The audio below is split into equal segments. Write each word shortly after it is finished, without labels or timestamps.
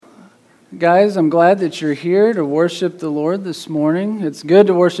Guys, I'm glad that you're here to worship the Lord this morning. It's good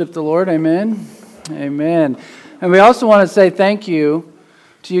to worship the Lord. Amen. Amen. And we also want to say thank you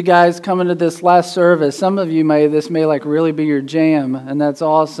to you guys coming to this last service. Some of you this may like really be your jam, and that's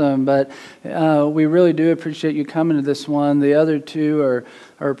awesome. But we really do appreciate you coming to this one. The other two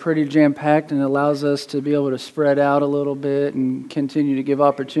are pretty jam-packed, and it allows us to be able to spread out a little bit and continue to give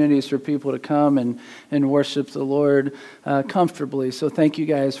opportunities for people to come and worship the Lord comfortably. So thank you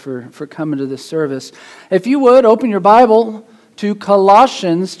guys for coming to this service. If you would, open your Bible to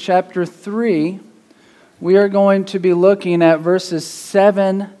Colossians chapter 3. We are going to be looking at verses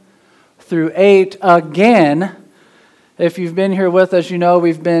 7 through 8 again. If you've been here with us, you know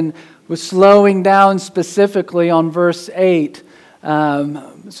we're slowing down specifically on verse 8.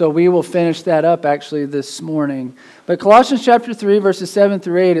 So we will finish that up actually this morning. But Colossians chapter 3, verses 7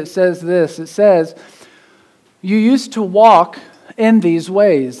 through 8, it says this. It says, "You used to walk in these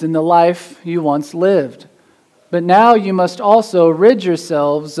ways in the life you once lived. But now you must also rid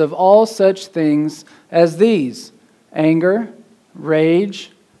yourselves of all such things as these: anger,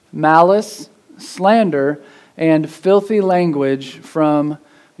 rage, malice, slander, and filthy language from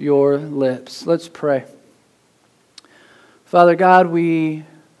your lips." Let's pray. Father God, we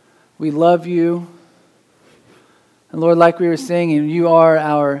love you. And Lord, like we were singing, you are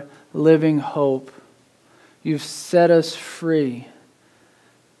our living hope. You've set us free.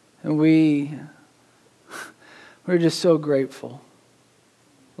 And we're just so grateful.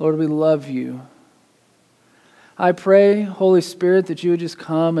 Lord, we love you. I pray, Holy Spirit, that you would just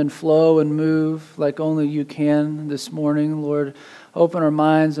come and flow and move like only you can this morning. Lord, open our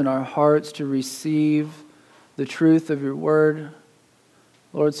minds and our hearts to receive the truth of your word.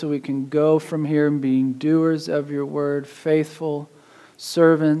 Lord, so we can go from here and being doers of your word, faithful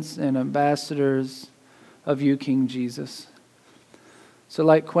servants and ambassadors of you, King Jesus. So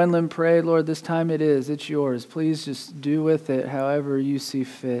like Quinlan prayed, Lord, this time it's yours. Please just do with it however you see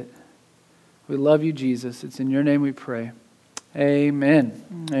fit. We love you, Jesus. It's in your name we pray. Amen.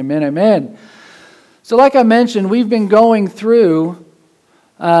 Amen, amen. So like I mentioned, we've been going through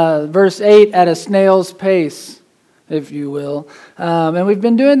verse 8 at a snail's pace, if you will. And we've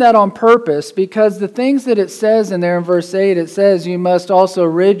been doing that on purpose because the things that it says in there in verse 8, it says you must also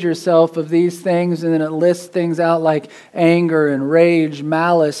rid yourself of these things, and then it lists things out like anger and rage,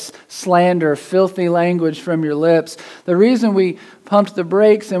 malice, slander, filthy language from your lips. The reason we pumped the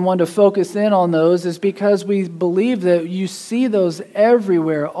brakes and wanted to focus in on those is because we believe that you see those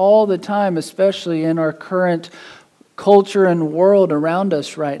everywhere all the time, especially in our current culture and world around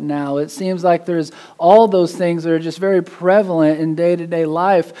us right now. It seems like there's all those things that are just very prevalent in day-to-day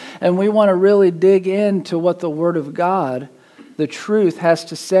life, and we want to really dig into what the Word of God, the truth, has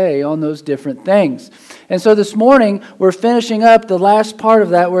to say on those different things. And so this morning, we're finishing up the last part of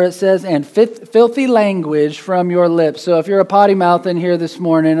that where it says, "and filthy language from your lips." So if you're a potty mouth in here this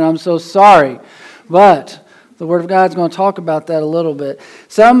morning, I'm so sorry, but the Word of God's going to talk about that a little bit.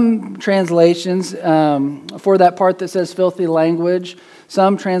 Some translations, for that part that says filthy language,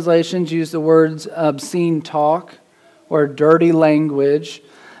 some translations use the words obscene talk or dirty language.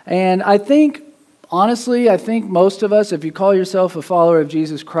 And I think, honestly, most of us, if you call yourself a follower of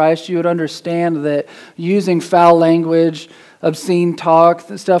Jesus Christ, you would understand that using foul language, obscene talk,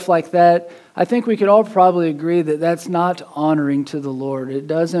 stuff like that, I think we could all probably agree that that's not honoring to the Lord. It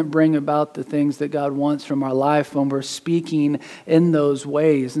doesn't bring about the things that God wants from our life when we're speaking in those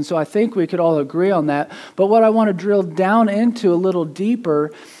ways. And so I think we could all agree on that. But what I want to drill down into a little deeper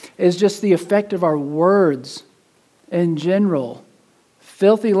is just the effect of our words in general.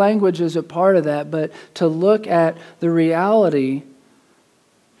 Filthy language is a part of that, but to look at the reality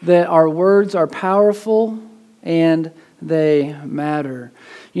that our words are powerful and they matter.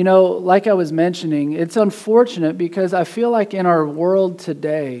 You know, like I was mentioning, it's unfortunate because I feel like in our world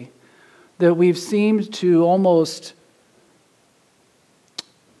today that we've seemed to almost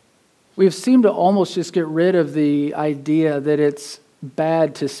just get rid of the idea that it's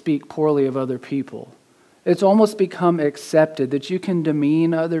bad to speak poorly of other people. It's almost become accepted that you can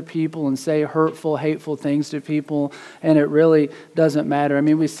demean other people and say hurtful, hateful things to people, and it really doesn't matter. I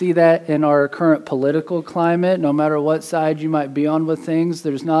mean, we see that in our current political climate. No matter what side you might be on with things,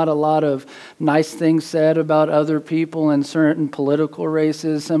 there's not a lot of nice things said about other people in certain political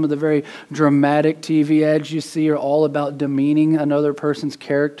races. Some of the very dramatic TV ads you see are all about demeaning another person's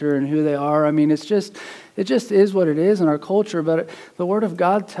character and who they are. I mean, it just is what it is in our culture, but the Word of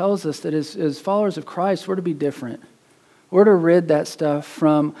God tells us that as followers of Christ, we're to be different. We're to rid that stuff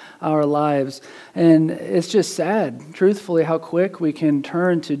from our lives. And it's just sad, truthfully, how quick we can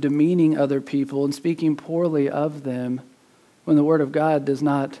turn to demeaning other people and speaking poorly of them when the Word of God does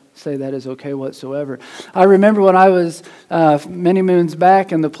not say that is okay whatsoever. I remember when I was many moons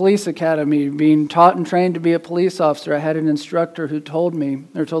back in the police academy being taught and trained to be a police officer, I had an instructor who told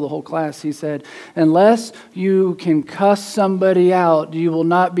the whole class, he said, unless you can cuss somebody out, you will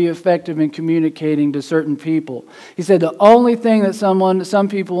not be effective in communicating to certain people. He said the only thing that some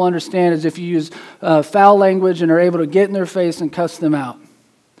people understand is if you use foul language and are able to get in their face and cuss them out.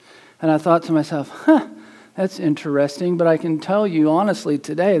 And I thought to myself, that's interesting, but I can tell you honestly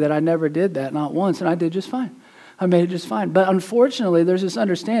today that I never did that, not once, and I did just fine. I made it just fine. But unfortunately, there's this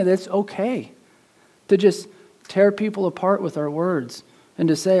understanding that it's okay to just tear people apart with our words and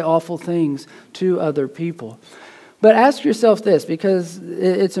to say awful things to other people. But ask yourself this, because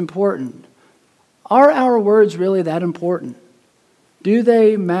it's important. Are our words really that important? Do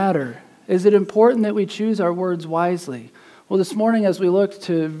they matter? Is it important that we choose our words wisely? Well, this morning as we look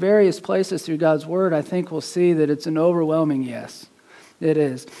to various places through God's Word, I think we'll see that it's an overwhelming yes. It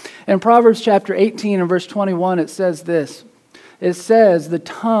is. In Proverbs chapter 18 and verse 21, it says this. It says, the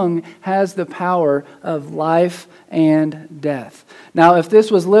tongue has the power of life and death. Now, if this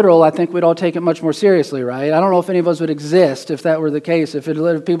was literal, I think we'd all take it much more seriously, right? I don't know if any of us would exist if that were the case, if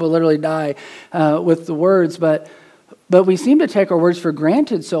people literally die with the words, but we seem to take our words for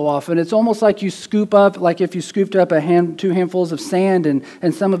granted so often. It's almost like you scoop up, like if you scooped up two handfuls of sand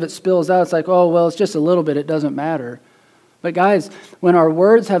and some of it spills out, it's like, oh, well, it's just a little bit, it doesn't matter. But guys, when our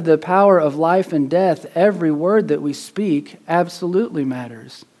words have the power of life and death, every word that we speak absolutely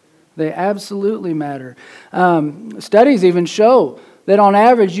matters. They absolutely matter. Studies even show that on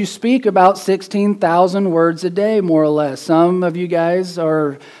average you speak about 16,000 words a day, more or less. Some of you guys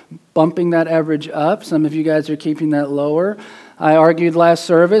are bumping that average up. Some of you guys are keeping that lower. I argued last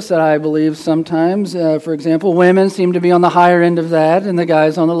service that I believe sometimes, for example, women seem to be on the higher end of that and the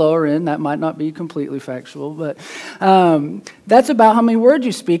guys on the lower end. That might not be completely factual, but that's about how many words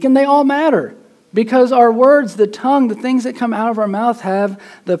you speak, and they all matter. Because our words, the tongue, the things that come out of our mouth have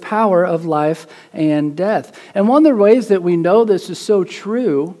the power of life and death. And one of the ways that we know this is so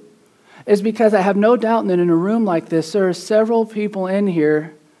true is because I have no doubt that in a room like this, there are several people in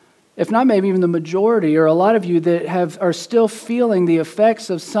here, if not maybe even the majority, or a lot of you that are still feeling the effects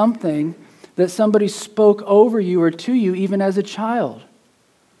of something that somebody spoke over you or to you even as a child.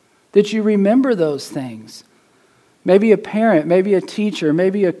 That you remember those things. Maybe a parent, maybe a teacher,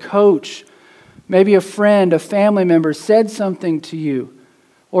 maybe a coach, maybe a friend, a family member said something to you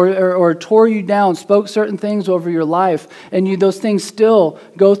or tore you down, spoke certain things over your life, and those things still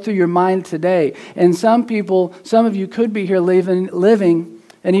go through your mind today. And some of you could be here living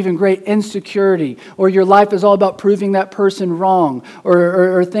an even great insecurity, or your life is all about proving that person wrong,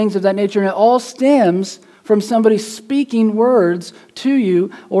 or things of that nature. And it all stems from somebody speaking words to you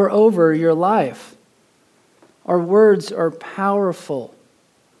or over your life. Our words are powerful.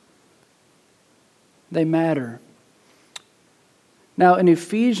 They matter. Now in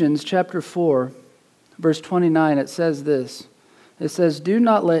Ephesians chapter 4, verse 29, it says this. It says, do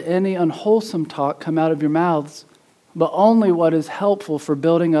not let any unwholesome talk come out of your mouths, but only what is helpful for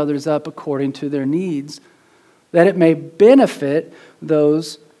building others up according to their needs, that it may benefit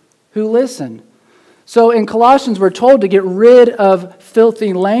those who listen. So in Colossians, we're told to get rid of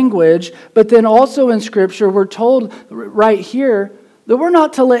filthy language, but then also in Scripture, we're told right here that we're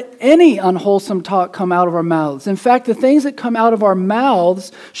not to let any unwholesome talk come out of our mouths. In fact, the things that come out of our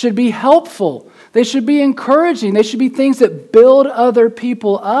mouths should be helpful. They should be encouraging. They should be things that build other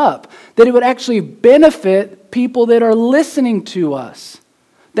people up, that it would actually benefit people that are listening to us.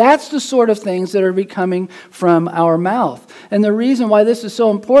 That's the sort of things that are coming from our mouth. And the reason why this is so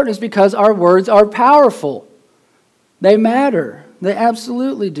important is because our words are powerful. They matter. They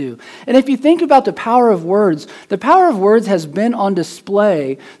absolutely do. And if you think about the power of words has been on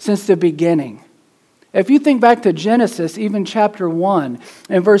display since the beginning. If you think back to Genesis, even chapter 1,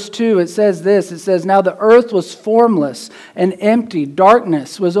 in verse 2, it says this. It says, now the earth was formless and empty.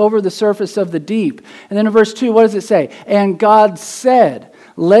 Darkness was over the surface of the deep. And then in verse 2, what does it say? And God said,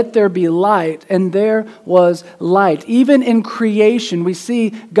 let there be light, and there was light. Even in creation, we see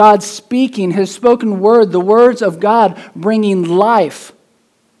God speaking, His spoken word, the words of God bringing life,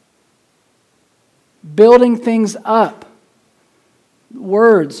 building things up.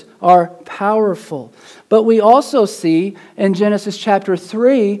 Words are powerful. But we also see in Genesis chapter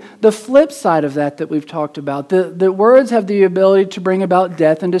 3 the flip side of that we've talked about. The words have the ability to bring about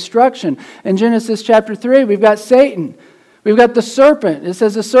death and destruction. In Genesis chapter 3, we've got Satan. We've got the serpent. It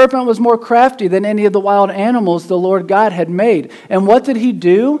says the serpent was more crafty than any of the wild animals the Lord God had made. And what did he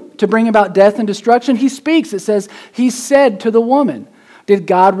do to bring about death and destruction? He speaks. It says, he said to the woman, did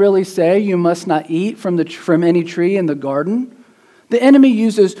God really say you must not eat from any tree in the garden? The enemy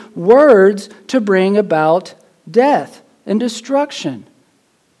uses words to bring about death and destruction.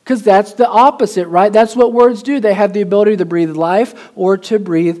 Because that's the opposite, right? That's what words do. They have the ability to breathe life or to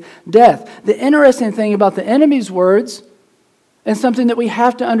breathe death. The interesting thing about the enemy's words, and something that we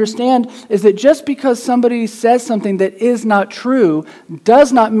have to understand, is that just because somebody says something that is not true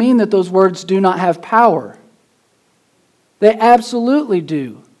does not mean that those words do not have power. They absolutely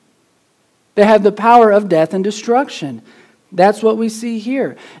do. They have the power of death and destruction. That's what we see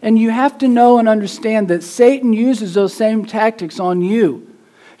here. And you have to know and understand that Satan uses those same tactics on you.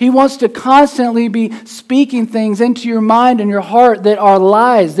 He wants to constantly be speaking things into your mind and your heart that are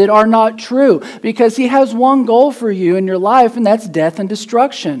lies, that are not true, because he has one goal for you in your life, and that's death and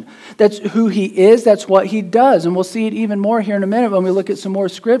destruction. That's who he is, that's what he does, and we'll see it even more here in a minute when we look at some more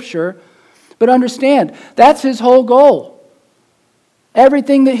scripture. But understand, that's his whole goal.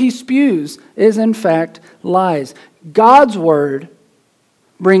 Everything that he spews is in fact lies. God's word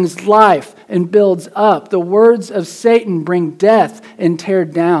brings life and builds up. The words of Satan bring death and tear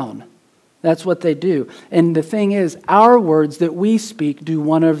down. That's what they do. And the thing is, our words that we speak do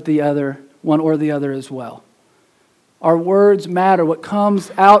one or the other as well. Our words matter. What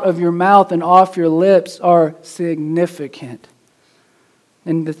comes out of your mouth and off your lips are significant.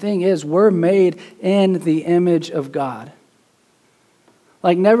 And the thing is, we're made in the image of God.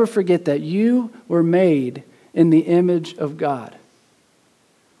 Like, never forget that you were made in the image of God.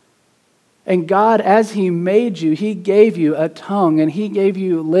 And God, as he made you, he gave you a tongue, and he gave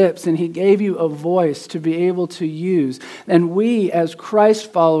you lips, and he gave you a voice to be able to use. And we, as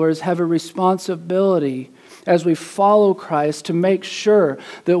Christ followers, have a responsibility as we follow Christ to make sure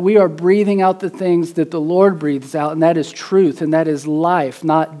that we are breathing out the things that the Lord breathes out, and that is truth, and that is life,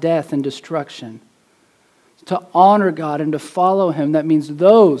 not death and destruction. To honor God and to follow him, that means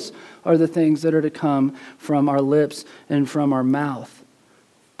those are the things that are to come from our lips and from our mouth.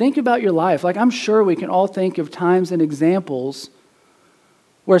 Think about your life. Like, I'm sure we can all think of times and examples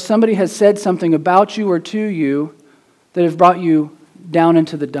where somebody has said something about you or to you that have brought you down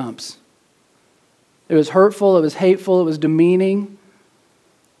into the dumps. It was hurtful, it was hateful, it was demeaning,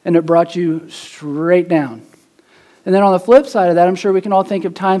 and it brought you straight down. And then on the flip side of that, I'm sure we can all think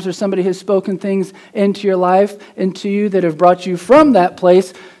of times where somebody has spoken things into your life, into you, that have brought you from that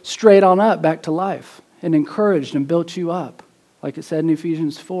place straight on up back to life and encouraged and built you up. Like it said in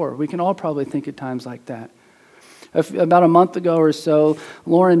Ephesians 4. We can all probably think of times like that. About a month ago or so,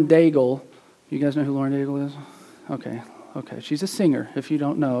 Lauren Daigle, you guys know who Lauren Daigle is? Okay. She's a singer, if you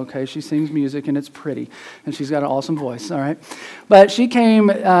don't know, okay? She sings music, and it's pretty, and she's got an awesome voice, all right? But she came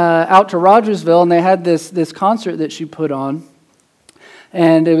out to Rogersville, and they had this concert that she put on.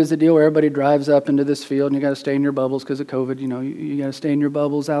 And it was a deal where everybody drives up into this field, and you got to stay in your bubbles because of COVID. You know, you got to stay in your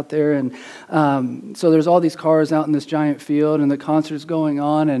bubbles out there. And so there's all these cars out in this giant field, and the concert's going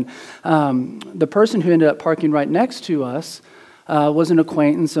on. And the person who ended up parking right next to us was an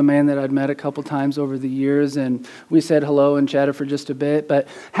acquaintance, a man that I'd met a couple times over the years. And we said hello and chatted for just a bit. But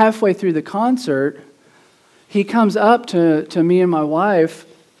halfway through the concert, he comes up to me and my wife,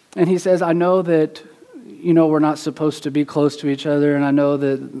 and he says, I know that, you know, we're not supposed to be close to each other, and I know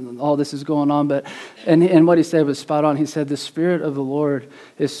that all this is going on, but, and what he said was spot on. He said, the Spirit of the Lord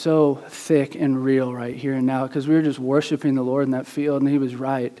is so thick and real right here and now, because we were just worshiping the Lord in that field, and he was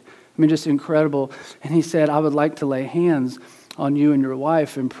right. I mean, just incredible. And he said, I would like to lay hands on you and your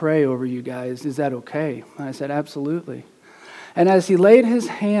wife and pray over you guys. Is that okay? And I said, absolutely. And as he laid his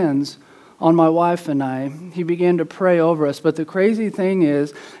hands on my wife and I, he began to pray over us. But the crazy thing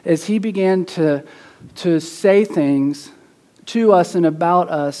is he began to say things to us and about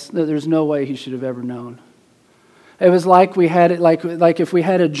us that there's no way he should have ever known. It was like we had it, like if we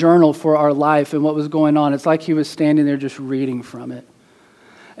had a journal for our life and what was going on. It's like he was standing there just reading from it.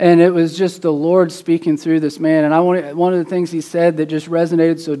 And it was just the Lord speaking through this man. And one of the things he said that just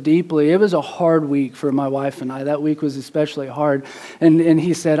resonated so deeply, it was a hard week for my wife and I. That week was especially hard. And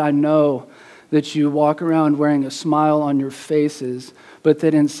he said, I know that you walk around wearing a smile on your faces, but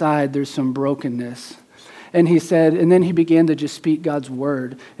that inside there's some brokenness. And he said, and then he began to just speak God's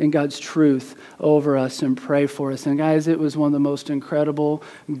word and God's truth over us and pray for us. And guys, it was one of the most incredible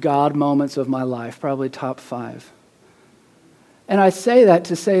God moments of my life, probably top 5. And I say that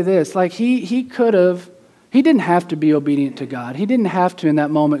to say this, like he didn't have to be obedient to God. He didn't have to in that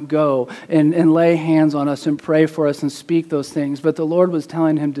moment go and lay hands on us and pray for us and speak those things. But the Lord was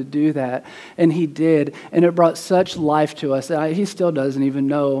telling him to do that, and he did. And it brought such life to us that he still doesn't even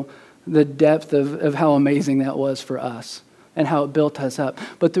know the depth of how amazing that was for us and how it built us up.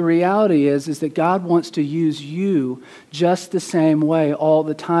 But the reality is that God wants to use you just the same way all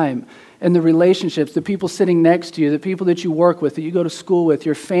the time. and the relationships, the people sitting next to you, the people that you work with, that you go to school with,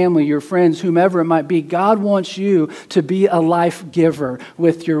 your family, your friends, whomever it might be. God wants you to be a life giver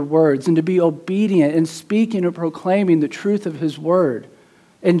with your words and to be obedient in speaking and proclaiming the truth of His word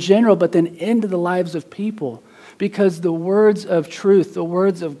in general, but then into the lives of people. Because the words of truth, the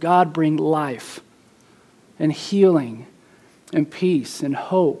words of God bring life and healing and peace and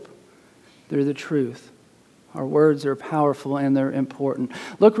hope. They're the truth. Our words are powerful and they're important.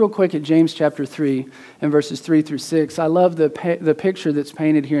 Look real quick at James chapter 3 and verses 3 through 6. I love the picture that's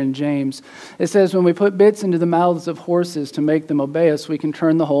painted here in James. It says, when we put bits into the mouths of horses to make them obey us, we can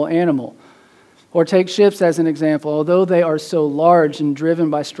turn the whole animal. Or take ships as an example. Although they are so large and driven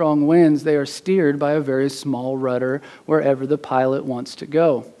by strong winds, they are steered by a very small rudder wherever the pilot wants to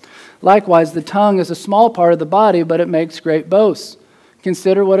go. Likewise, the tongue is a small part of the body, but it makes great boasts.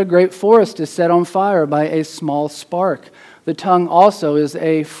 Consider what a great forest is set on fire by a small spark. The tongue also is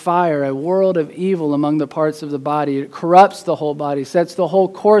a fire, a world of evil among the parts of the body. It corrupts the whole body, sets the whole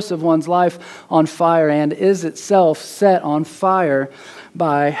course of one's life on fire, and is itself set on fire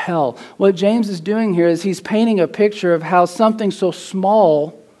by hell. What James is doing here is he's painting a picture of how something so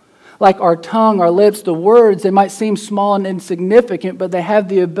small, like our tongue, our lips, the words, they might seem small and insignificant, but they have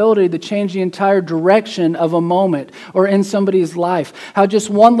the ability to change the entire direction of a moment or in somebody's life. How just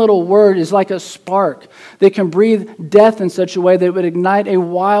one little word is like a spark that can breathe death in such a way that it would ignite a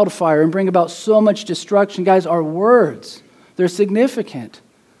wildfire and bring about so much destruction. Guys, our words, they're significant.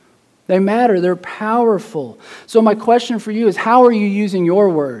 They matter. They're powerful. So my question for you is, how are you using your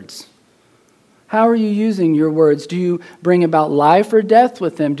words? How are you using your words? Do you bring about life or death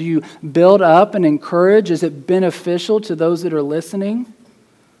with them? Do you build up and encourage? Is it beneficial to those that are listening?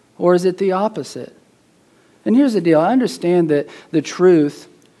 Or is it the opposite? And here's the deal. I understand that the truth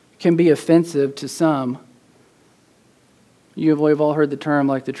can be offensive to some. We've all heard the term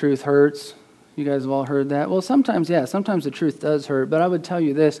like the truth hurts. You guys have all heard that. Well, sometimes the truth does hurt. But I would tell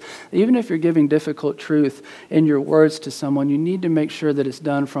you this, even if you're giving difficult truth in your words to someone, you need to make sure that it's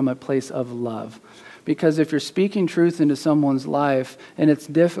done from a place of love. Because if you're speaking truth into someone's life and it's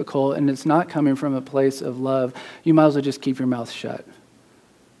difficult and it's not coming from a place of love, you might as well just keep your mouth shut.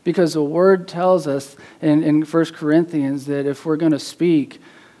 Because the Word tells us in 1 Corinthians that if we're going to speak,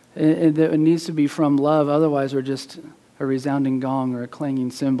 it needs to be from love. Otherwise, we're just a resounding gong or a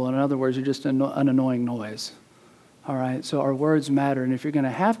clanging cymbal. In other words, you're just an annoying noise. All right? So our words matter. And if you're going to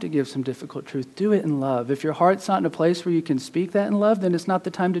have to give some difficult truth, do it in love. If your heart's not in a place where you can speak that in love, then it's not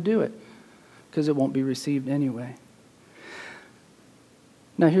the time to do it because it won't be received anyway.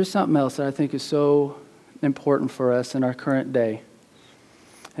 Now, here's something else that I think is so important for us in our current day.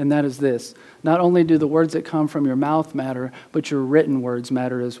 And that is this. Not only do the words that come from your mouth matter, but your written words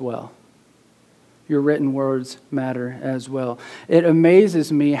matter as well. Your written words matter as well. It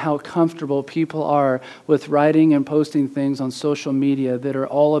amazes me how comfortable people are with writing and posting things on social media that are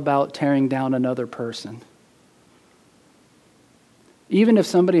all about tearing down another person. Even if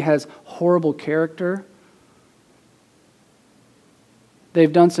somebody has horrible character,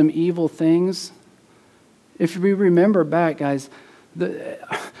 they've done some evil things. If we remember back, guys,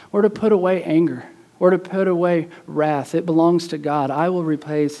 we're to put away anger. We're to put away wrath. It belongs to God. I will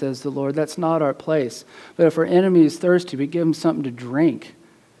repay, says the Lord. That's not our place. But if our enemy is thirsty, we give them something to drink.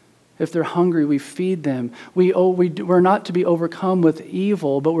 If they're hungry, we feed them. We're not to be overcome with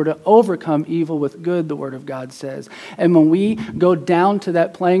evil, but we're to overcome evil with good, the Word of God says. And when we go down to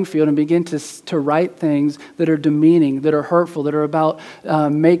that playing field and begin to write things that are demeaning, that are hurtful, that are about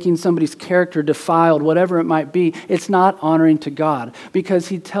making somebody's character defiled, whatever it might be, it's not honoring to God. Because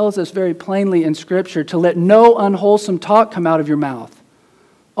He tells us very plainly in Scripture to let no unwholesome talk come out of your mouth.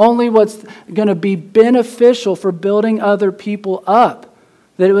 Only what's going to be beneficial for building other people up,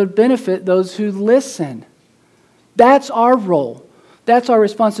 that it would benefit those who listen. That's our role. That's our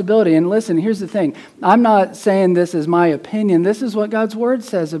responsibility. And listen, here's the thing. I'm not saying this is my opinion. This is what God's Word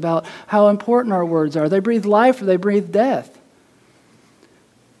says about how important our words are. They breathe life or they breathe death.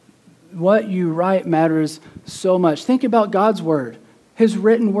 What you write matters so much. Think about God's Word, His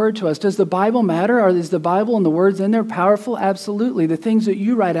written Word to us. Does the Bible matter? Is the Bible and the words in there powerful? Absolutely. The things that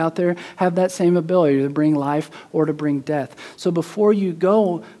you write out there have that same ability to bring life or to bring death. So before you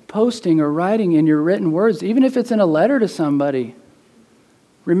go posting or writing in your written words, even if it's in a letter to somebody,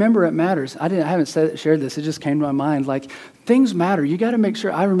 remember it matters. I haven't shared this. It just came to my mind. Like, things matter. You got to make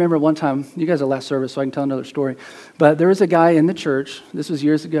sure. I remember one time, you guys are last service, so I can tell another story. But there was a guy in the church. This was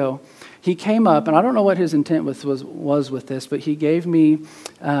years ago. He came up, and I don't know what his intent was with this, but he gave me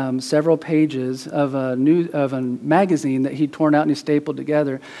several pages of a magazine that he'd torn out and he stapled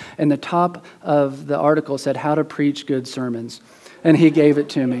together. And the top of the article said, "How to Preach Good Sermons." And he gave it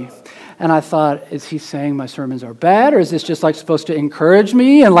to me. And I thought, is he saying my sermons are bad, or is this just like supposed to encourage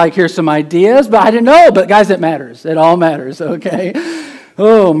me and like here's some ideas? But I didn't know. But guys, it matters. It all matters, okay?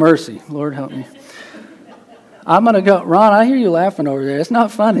 Oh, mercy. Lord help me. I'm going to go. Ron, I hear you laughing over there. It's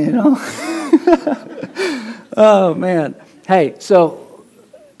not funny, you know? Oh, man. Hey, so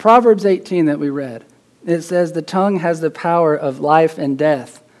Proverbs 18 that we read, it says the tongue has the power of life and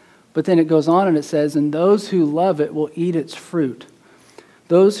death. But then it goes on and it says, and those who love it will eat its fruit.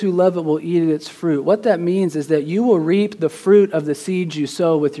 Those who love it will eat its fruit. What that means is that you will reap the fruit of the seeds you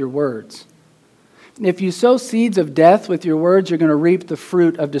sow with your words. If you sow seeds of death with your words, you're going to reap the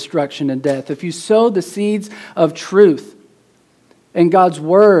fruit of destruction and death. If you sow the seeds of truth in God's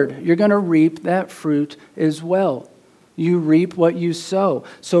word, you're going to reap that fruit as well. You reap what you sow.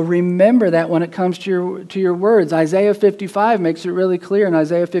 So remember that when it comes to your words. Isaiah 55 makes it really clear in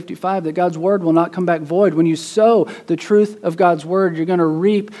Isaiah 55 that God's word will not come back void. When you sow the truth of God's word, you're going to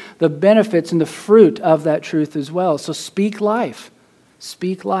reap the benefits and the fruit of that truth as well. So speak life.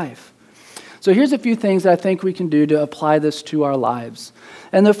 Speak life. So here's a few things that I think we can do to apply this to our lives.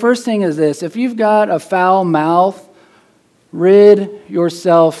 And the first thing is this. If you've got a foul mouth, rid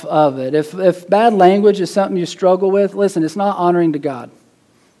yourself of it. If bad language is something you struggle with, listen, it's not honoring to God.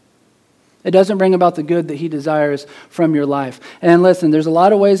 It doesn't bring about the good that He desires from your life. And listen, there's a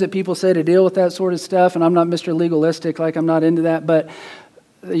lot of ways that people say to deal with that sort of stuff, and I'm not Mr. Legalistic, like I'm not into that, but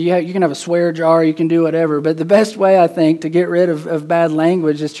you can have a swear jar, you can do whatever. But the best way, I think, to get rid of bad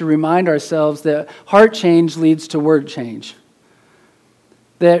language is to remind ourselves that heart change leads to word change.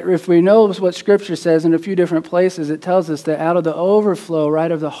 That if we know what Scripture says in a few different places, it tells us that out of the overflow,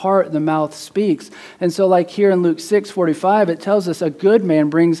 right, of the heart, the mouth speaks. And so like here in Luke 6:45, it tells us a good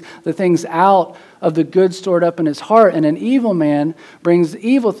man brings the things out of the good stored up in his heart, and an evil man brings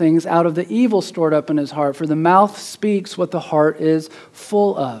evil things out of the evil stored up in his heart. For the mouth speaks what the heart is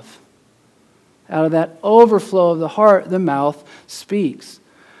full of. Out of that overflow of the heart, the mouth speaks.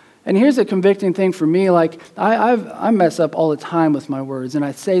 And here's a convicting thing for me. Like, I mess up all the time with my words, and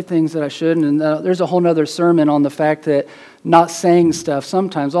I say things that I shouldn't. And there's a whole other sermon on the fact that not saying stuff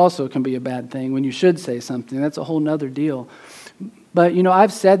sometimes also can be a bad thing when you should say something. That's a whole other deal. But,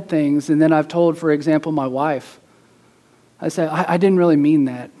 I've said things, and then I've told, for example, my wife. I said, I didn't really mean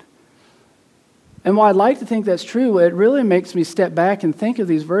that. And while I'd like to think that's true, it really makes me step back and think of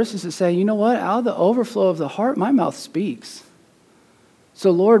these verses that say, you know what? Out of the overflow of the heart, my mouth speaks. So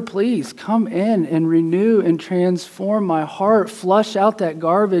Lord, please come in and renew and transform my heart. Flush out that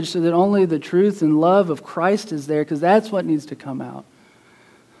garbage so that only the truth and love of Christ is there, because that's what needs to come out.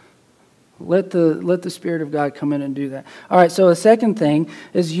 Let the Spirit of God come in and do that. All right, so a second thing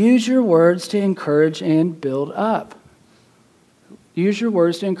is use your words to encourage and build up. Use your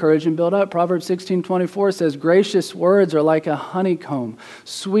words to encourage and build up. Proverbs 16:24 says, gracious words are like a honeycomb,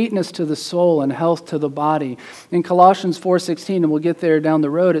 sweetness to the soul and health to the body. In Colossians 4:16, and we'll get there down the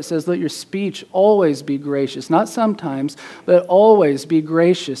road, it says, let your speech always be gracious. Not sometimes, but always be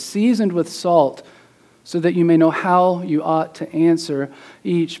gracious, seasoned with salt, so that you may know how you ought to answer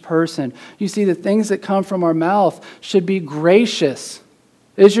each person. You see, the things that come from our mouth should be gracious.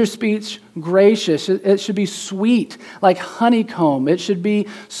 Is your speech gracious? It should be sweet, like honeycomb. It should be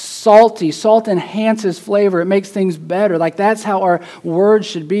salty. Salt enhances flavor. It makes things better. Like that's how our words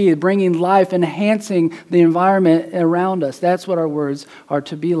should be, bringing life, enhancing the environment around us. That's what our words are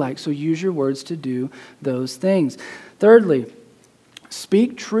to be like. So use your words to do those things. Thirdly,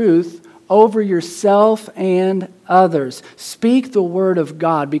 speak truth over yourself and others. Speak the word of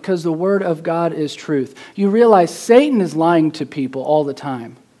God, because the word of God is truth. You realize Satan is lying to people all the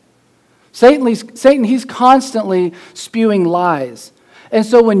time. Satan, he's constantly spewing lies. And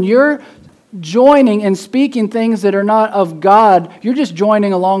so when you're joining and speaking things that are not of God, you're just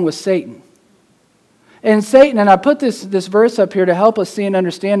joining along with Satan. And Satan, and I put this verse up here to help us see and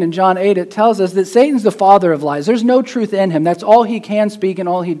understand. In John 8, it tells us that Satan's the father of lies. There's no truth in him. That's all he can speak and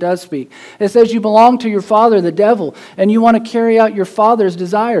all he does speak. It says you belong to your father, the devil, and you want to carry out your father's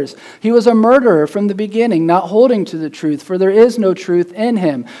desires. He was a murderer from the beginning, not holding to the truth, for there is no truth in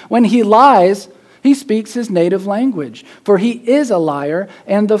him. When he lies, he speaks his native language, for he is a liar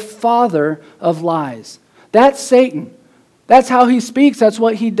and the father of lies. That's Satan. That's how he speaks. That's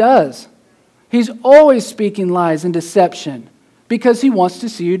what he does. He's always speaking lies and deception because he wants to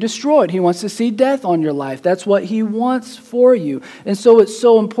see you destroyed. He wants to see death on your life. That's what he wants for you. And so it's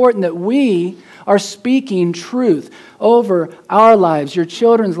so important that we are speaking truth over our lives, your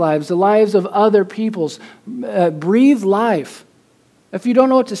children's lives, the lives of other people's. Breathe life. If you don't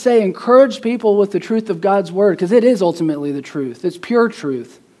know what to say, encourage people with the truth of God's word, because it is ultimately the truth. It's pure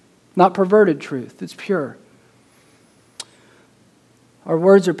truth, not perverted truth. It's pure. Our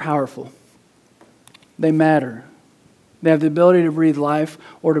words are powerful. They matter. They have the ability to breathe life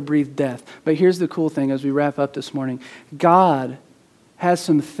or to breathe death. But here's the cool thing as we wrap up this morning. God has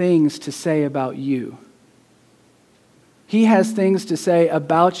some things to say about you. He has things to say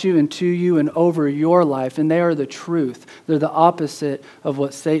about you and to you and over your life, and they are the truth. They're the opposite of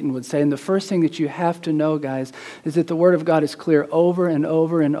what Satan would say. And the first thing that you have to know, guys, is that the Word of God is clear over and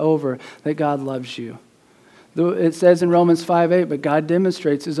over and over that God loves you. It says in Romans 5:8, but God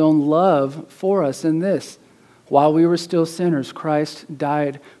demonstrates His own love for us in this. While we were still sinners, Christ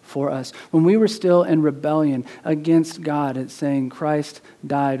died for us. When we were still in rebellion against God, it's saying Christ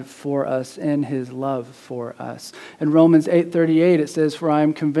died for us in His love for us. In Romans 8:38, it says, for I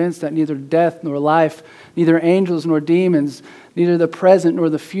am convinced that neither death nor life, neither angels nor demons, neither the present nor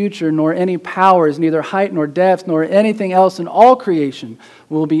the future, nor any powers, neither height nor depth, nor anything else in all creation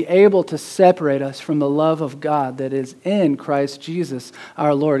will be able to separate us from the love of God that is in Christ Jesus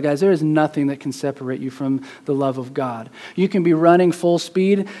our Lord. Guys, there is nothing that can separate you from the love of God. You can be running full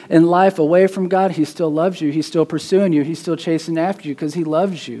speed in life away from God. He still loves you. He's still pursuing you. He's still chasing after you because He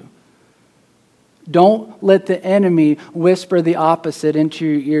loves you. Don't let the enemy whisper the opposite into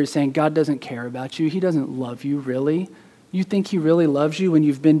your ear saying, God doesn't care about you. He doesn't love you, really. You think He really loves you when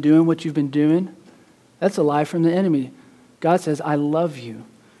you've been doing what you've been doing? That's a lie from the enemy. God says, I love you.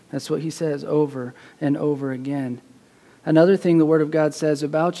 That's what He says over and over again. Another thing the Word of God says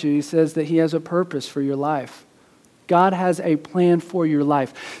about you, He says that He has a purpose for your life. God has a plan for your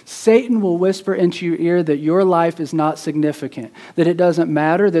life. Satan will whisper into your ear that your life is not significant, that it doesn't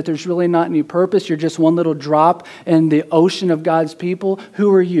matter, that there's really not any purpose. You're just one little drop in the ocean of God's people.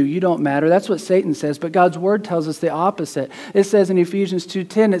 Who are you? You don't matter. That's what Satan says, but God's Word tells us the opposite. It says in Ephesians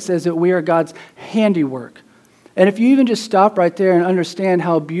 2:10, it says that we are God's handiwork. And if you even just stop right there and understand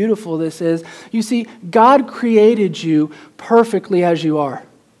how beautiful this is, you see, God created you perfectly as you are.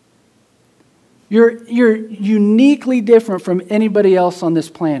 You're uniquely different from anybody else on this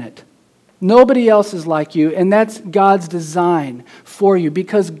planet. Nobody else is like you, and that's God's design for you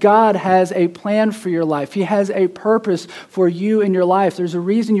because God has a plan for your life. He has a purpose for you in your life. There's a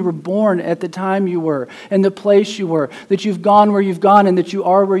reason you were born at the time you were, and the place you were, that you've gone where you've gone, and that you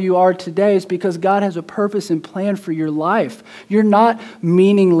are where you are today is because God has a purpose and plan for your life. You're not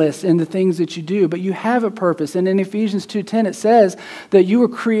meaningless in the things that you do, but you have a purpose. And in Ephesians 2:10, it says that you were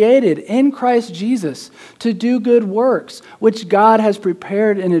created in Christ Jesus to do good works, which God has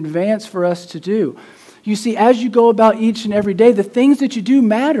prepared in advance for us to do. You see, as you go about each and every day, the things that you do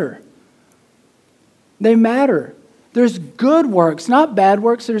matter. They matter. There's good works, not bad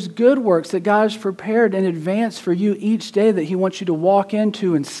works. There's good works that God has prepared in advance for you each day that He wants you to walk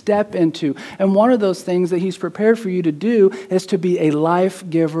into and step into. And one of those things that He's prepared for you to do is to be a life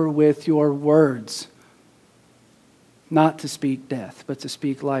giver with your words. Not to speak death, but to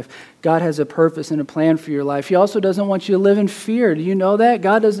speak life. God has a purpose and a plan for your life. He also doesn't want you to live in fear. Do you know that?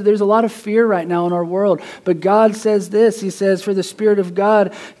 God does. There's a lot of fear right now in our world. But God says this. He says, for the Spirit of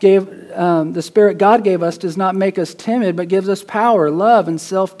God the Spirit God gave us does not make us timid, but gives us power, love, and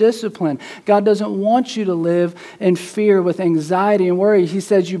self-discipline. God doesn't want you to live in fear with anxiety and worry. He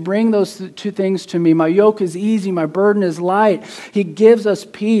says, you bring those two things to me. My yoke is easy. My burden is light. He gives us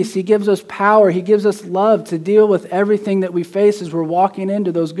peace. He gives us power. He gives us love to deal with everything that we face as we're walking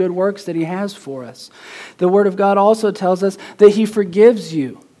into those good works that He has for us. The Word of God also tells us that He forgives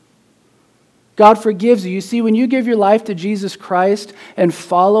you. God forgives you. You see, when you give your life to Jesus Christ and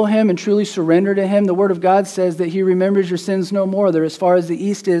follow Him and truly surrender to Him, the Word of God says that He remembers your sins no more. They're as far as the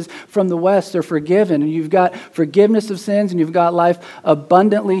east is from the west. They're forgiven. And you've got forgiveness of sins and you've got life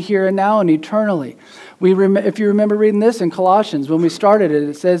abundantly here and now and eternally. If you remember reading this in Colossians, when we started it,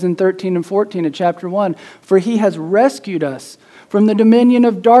 it says in 13 and 14 of chapter 1, for He has rescued us from the dominion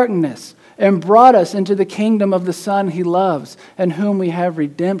of darkness and brought us into the kingdom of the Son He loves, in whom we have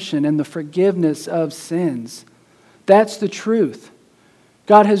redemption and the forgiveness of sins. That's the truth.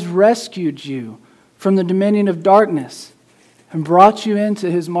 God has rescued you from the dominion of darkness and brought you into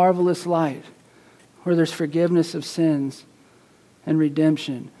His marvelous light, where there's forgiveness of sins and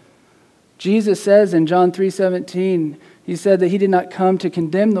redemption. Jesus says in John 3:17, He said that He did not come to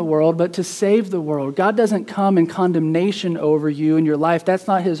condemn the world, but to save the world. God doesn't come in condemnation over you in your life. That's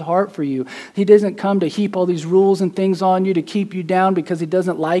not His heart for you. He doesn't come to heap all these rules and things on you to keep you down because He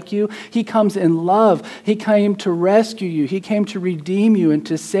doesn't like you. He comes in love. He came to rescue you. He came to redeem you and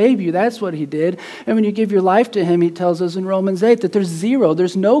to save you. That's what He did. And when you give your life to Him, He tells us in Romans 8 that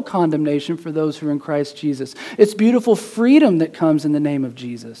there's no condemnation for those who are in Christ Jesus. It's beautiful freedom that comes in the name of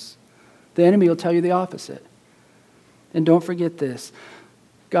Jesus. The enemy will tell you the opposite. And don't forget this.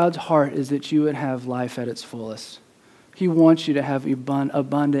 God's heart is that you would have life at its fullest. He wants you to have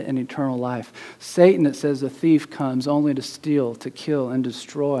abundant and eternal life. Satan, it says, the thief comes only to steal, to kill, and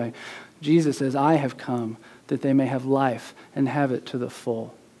destroy. Jesus says, I have come that they may have life and have it to the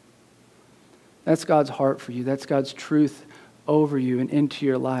full. That's God's heart for you. That's God's truth over you and into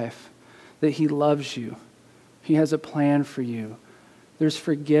your life. That He loves you. He has a plan for you. There's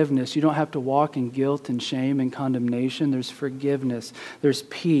forgiveness. You don't have to walk in guilt and shame and condemnation. There's forgiveness. There's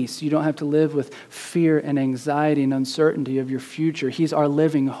peace. You don't have to live with fear and anxiety and uncertainty of your future. He's our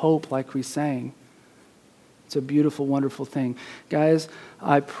living hope, like we sang. It's a beautiful, wonderful thing. Guys,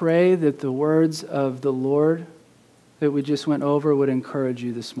 I pray that the words of the Lord that we just went over would encourage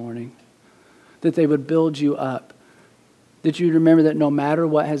you this morning. That they would build you up. That you'd remember that no matter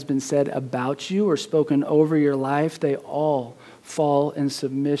what has been said about you or spoken over your life, they all fall in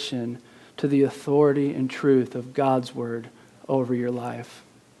submission to the authority and truth of God's word over your life.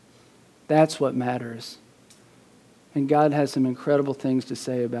 That's what matters. And God has some incredible things to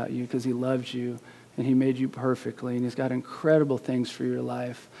say about you because He loves you and He made you perfectly and He's got incredible things for your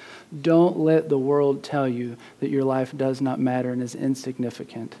life. Don't let the world tell you that your life does not matter and is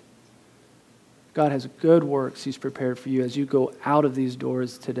insignificant. God has good works He's prepared for you as you go out of these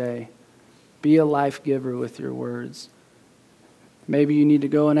doors today. Be a life giver with your words. Maybe you need to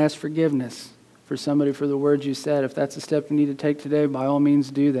go and ask forgiveness for somebody for the words you said. If that's a step you need to take today, by all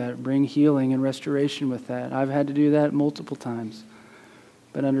means do that. Bring healing and restoration with that. I've had to do that multiple times.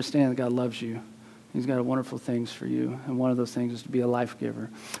 But understand that God loves you. He's got wonderful things for you. And one of those things is to be a life giver.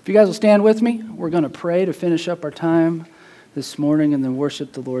 If you guys will stand with me, we're going to pray to finish up our time this morning and then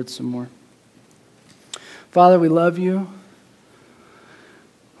worship the Lord some more. Father, we love you.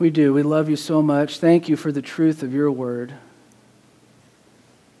 We do. We love you so much. Thank you for the truth of your word.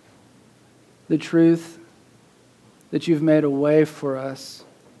 The truth that you've made a way for us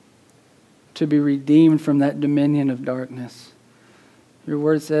to be redeemed from that dominion of darkness. Your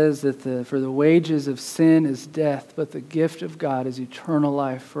word says that for the wages of sin is death, but the gift of God is eternal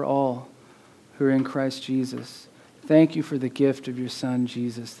life for all who are in Christ Jesus. Thank you for the gift of your Son,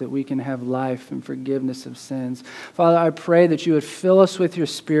 Jesus, that we can have life and forgiveness of sins. Father, I pray that you would fill us with your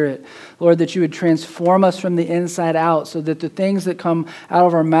Spirit. Lord, that you would transform us from the inside out so that the things that come out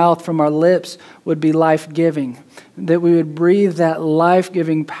of our mouth, from our lips, would be life-giving. That we would breathe that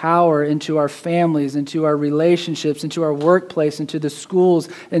life-giving power into our families, into our relationships, into our workplace, into the schools,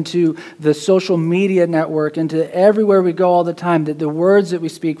 into the social media network, into everywhere we go all the time, that the words that we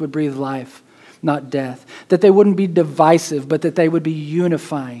speak would breathe life, not death. That they wouldn't be divisive, but that they would be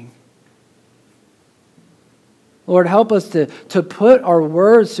unifying. Lord, help us to put our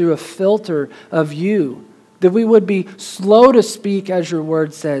words through a filter of you. That we would be slow to speak, as your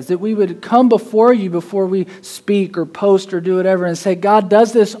word says. That we would come before you before we speak or post or do whatever and say, God,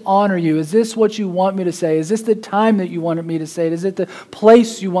 does this honor you? Is this what you want me to say? Is this the time that you wanted me to say it? Is it the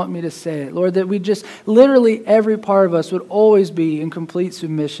place you want me to say it? Lord, that we just, literally every part of us would always be in complete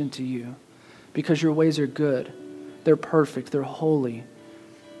submission to you. Because your ways are good. They're perfect. They're holy.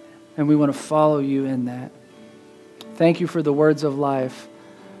 And we want to follow you in that. Thank you for the words of life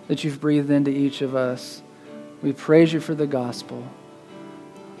that you've breathed into each of us. We praise you for the gospel.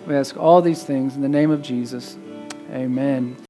 We ask all these things in the name of Jesus. Amen.